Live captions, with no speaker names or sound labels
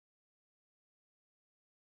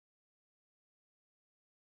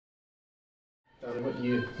Darren, what do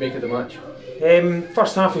you make of the match?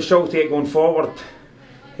 First half we struggled to get going forward.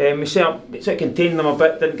 We sort of contained them a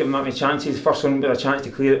bit, didn't give them that many chances. The first one we had a chance to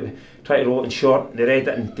clear it, we tried to roll it in short, they read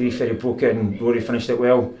it and to be fair he broke it and Rory finished it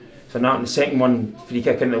well. So now in the second one, free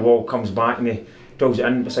kick into the wall, comes back and he drills it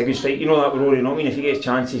in. It's a good strike, you know that with Rory, you know what I mean? If he gets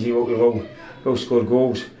chances he will score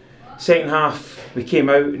goals. Second half we came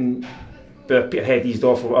out and Peterhead eased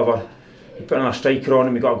off or whatever. We put another striker on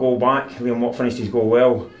and we got a goal back. Liam Watt finished his goal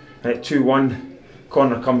well. And at 2-1,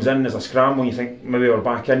 corner comes in, there's a scramble and you think maybe we're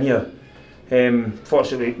back in here.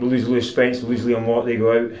 Fortunately we lose Lewis Spence, we lose Liam Watt, they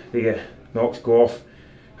go out, they get knocked, go off.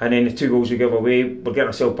 And then the 2 goals we give away, we're getting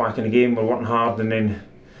ourselves back in the game, we're working hard, and then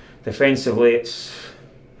defensively it's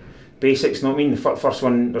basics, you know what I mean? The first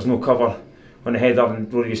one there's no cover on the header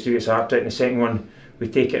and Rory gets gets a hat trick, and the second one we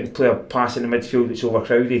take it and play a pass in the midfield that's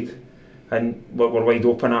overcrowded and we're wide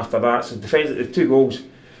open after that. So defensively the 2 goals,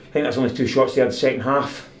 I think that's only 2 shots there in the second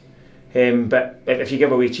half. But if you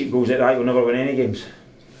give away cheap goals like that you'll never win any games.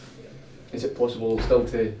 Is it possible still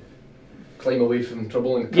to climb away from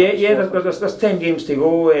trouble? Yeah, there's 10 games to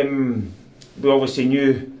go. We obviously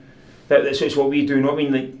knew that it's what we do, you know what I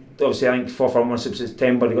mean? Like, obviously I think 4 for 1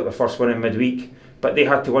 September they got the first one in midweek, but they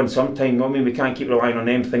had to win sometime, you know what I mean? We can't keep relying on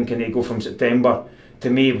them thinking they go from September to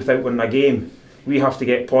May without winning a game. We have to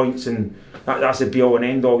get points and that's the be all and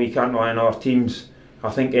end all. We can't rely on our teams. I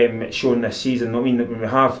think it's shown this season, you know what I mean, that when we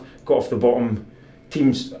have got off the bottom,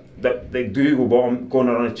 teams that they do go bottom, going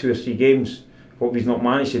around 2 or 3 games, what we've not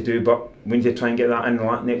managed to do, but we need to try and get that in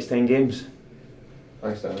the next 10 games.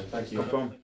 Thanks, Darren. Thank you. No problem.